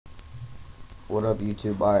What up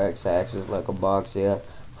YouTube, RX Axis like a box here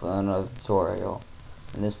for another tutorial.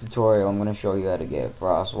 In this tutorial I'm going to show you how to get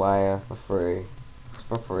Frostwire for free. It's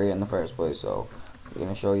for free in the first place, so I'm going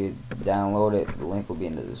to show you download it. The link will be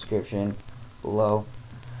in the description below.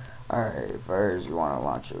 Alright, first you want to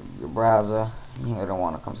launch your browser. You're going to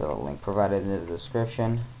want to come to the link provided in the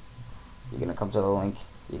description. You're going to come to the link.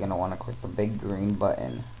 You're going to want to click the big green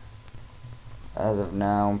button. As of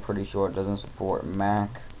now, I'm pretty sure it doesn't support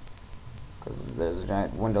Mac, because there's a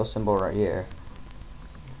giant Windows symbol right here.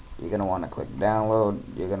 You're going to want to click download.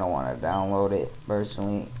 You're going to want to download it.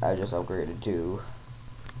 Personally, I just upgraded to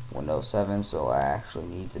Windows 7, so I actually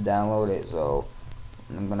need to download it. So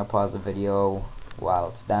I'm going to pause the video while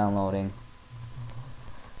it's downloading.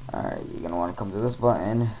 Alright, you're going to want to come to this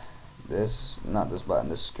button. This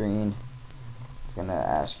screen. It's going to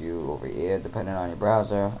ask you over here, depending on your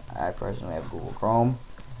browser. I personally have Google Chrome.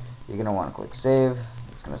 You're going to want to click save.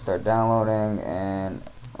 It's going to start downloading, and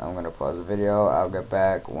I'm going to pause the video. I'll get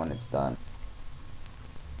back when it's done.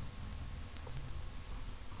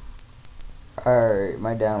 Alright,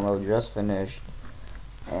 my download just finished,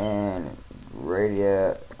 and right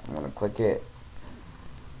here, I'm going to click it.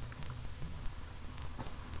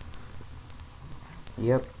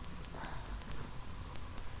 Yep.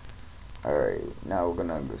 Alright, now we're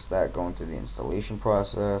going to start going through the installation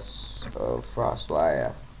process of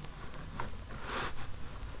Frostwire.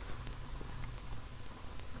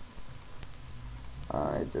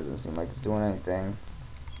 Alright, doesn't seem like it's doing anything.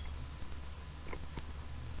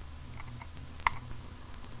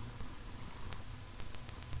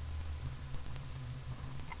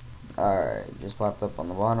 Alright, just popped up on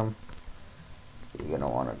the bottom. You're going to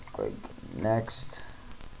want to click next.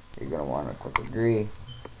 You're going to want to click agree.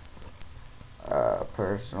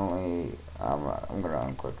 Personally, I'm going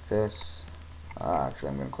to unclick this. Actually,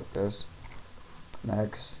 I'm going to click this.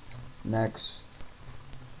 Next.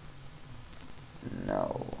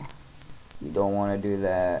 No, you don't want to do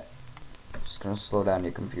that. Just going to slow down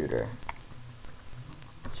your computer.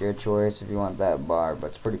 It's your choice if you want that bar, but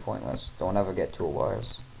it's pretty pointless. Don't ever get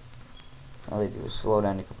toolbars. All they do is slow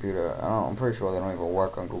down your computer. I'm pretty sure they don't even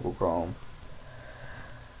work on Google Chrome.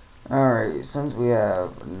 Alright, since we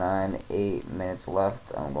have 8 minutes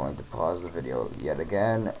left, I'm going to pause the video yet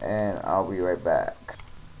again, and I'll be right back.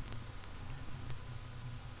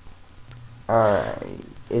 Alright,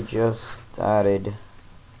 it just started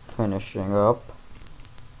finishing up,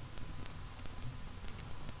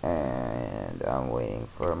 and I'm waiting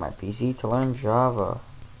for my PC to learn Java.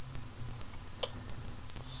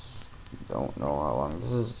 Don't know how long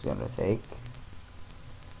this is gonna take.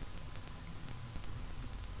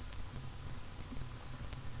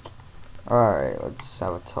 Alright, let's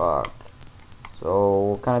have a talk. So,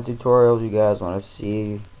 what kind of tutorials you guys want to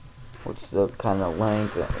see? What's the kind of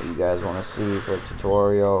length that you guys want to see for a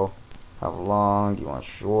tutorial? How long? Do you want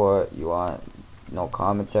short? You want no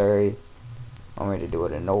commentary? Want me to do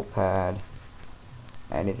it in Notepad?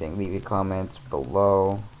 Anything, leave your comments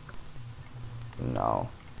below. No,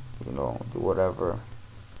 you know, do whatever.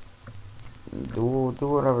 Do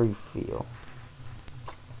whatever you feel.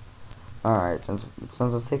 Alright, since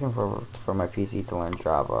it's taking for my PC to learn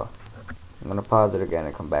Java, I'm gonna pause it again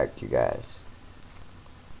and come back to you guys.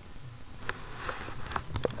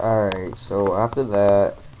 Alright, so after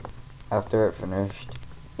that, after it finished,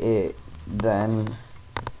 it then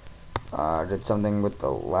did something with the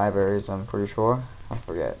libraries, I'm pretty sure. I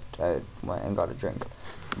forget, I went and got a drink.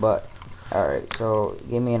 But, alright, so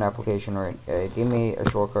give me an application give me a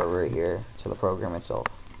shortcut right here to the program itself.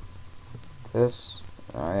 This.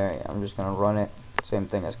 Alright, I'm just gonna run it. Same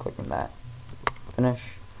thing as clicking that. Finish.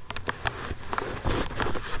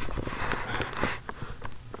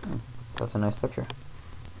 That's a nice picture.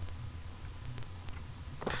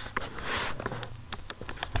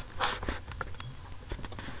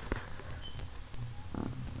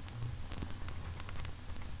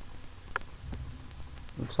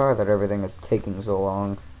 I'm sorry that everything is taking so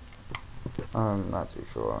long. I'm not too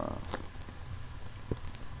sure.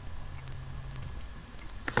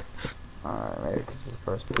 Alright, maybe because it's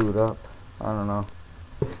first boot up. I don't know.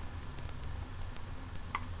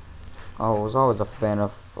 I was always a fan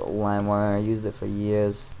of LimeWire. I used it for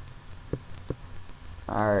years.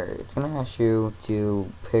 Alright, it's gonna ask you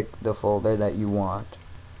to pick the folder that you want.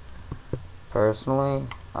 Personally,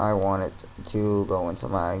 I want it to go into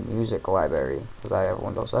my music library because I have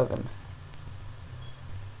Windows 7.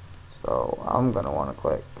 So I'm gonna want to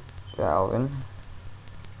click Calvin,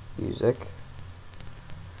 Music,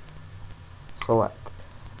 Select.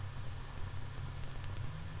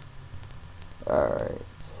 Alright.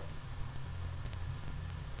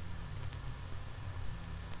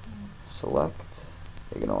 select.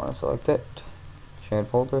 You're gonna want to select it. Shared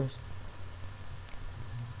folders.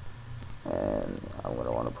 And I'm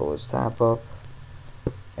gonna want to pull this tab up.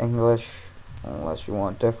 English, unless you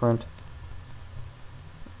want different.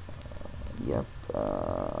 Yep.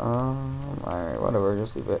 Alright, whatever.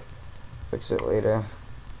 Just leave it. Fix it later.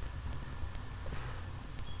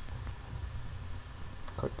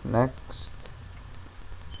 Click next.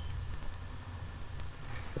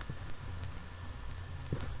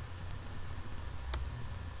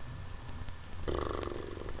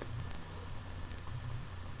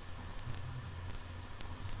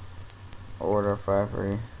 Order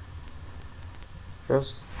factory.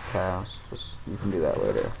 Just pass. You can do that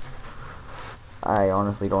later. I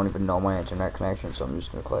honestly don't even know my internet connection, so I'm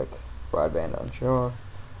just gonna click broadband unsure.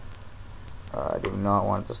 I do not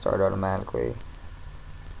want it to start automatically.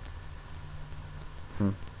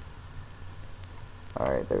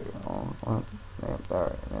 Alright, there we go. Yep,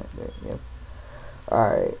 alright, yep.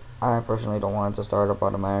 Alright, I personally don't want it to start up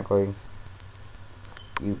automatically.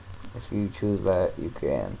 If you choose that, you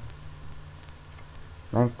can.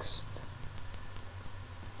 Next.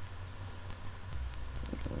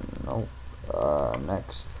 Nope.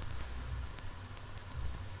 Next.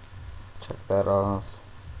 Check that off.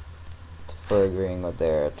 For agreeing with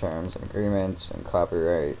their terms and agreements and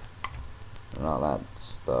copyright and all that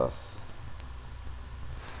stuff.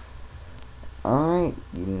 Alright,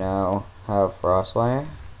 you now have Frostwire.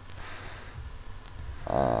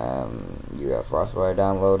 You have Frostwire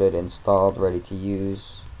downloaded, installed, ready to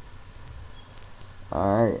use.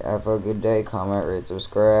 Alright, have a good day. Comment, rate,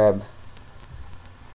 subscribe.